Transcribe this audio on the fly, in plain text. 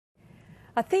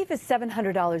A thief is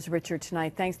 $700 richer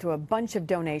tonight thanks to a bunch of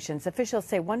donations. Officials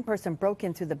say one person broke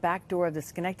in through the back door of the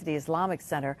Schenectady Islamic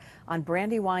Center on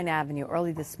Brandywine Avenue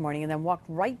early this morning and then walked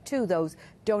right to those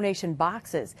donation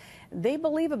boxes. They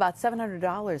believe about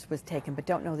 $700 was taken, but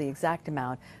don't know the exact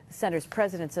amount. The center's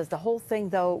president says the whole thing,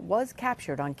 though, was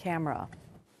captured on camera.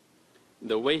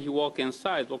 The way he walked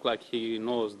inside looked like he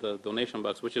knows the donation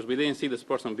box, which is we didn't see this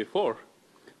person before.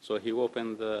 So he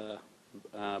opened the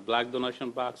black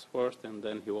donation box first, and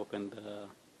then he opened the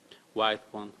white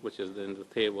one, which is in the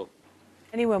table.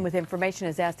 Anyone with information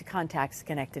is asked to contact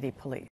Schenectady Police.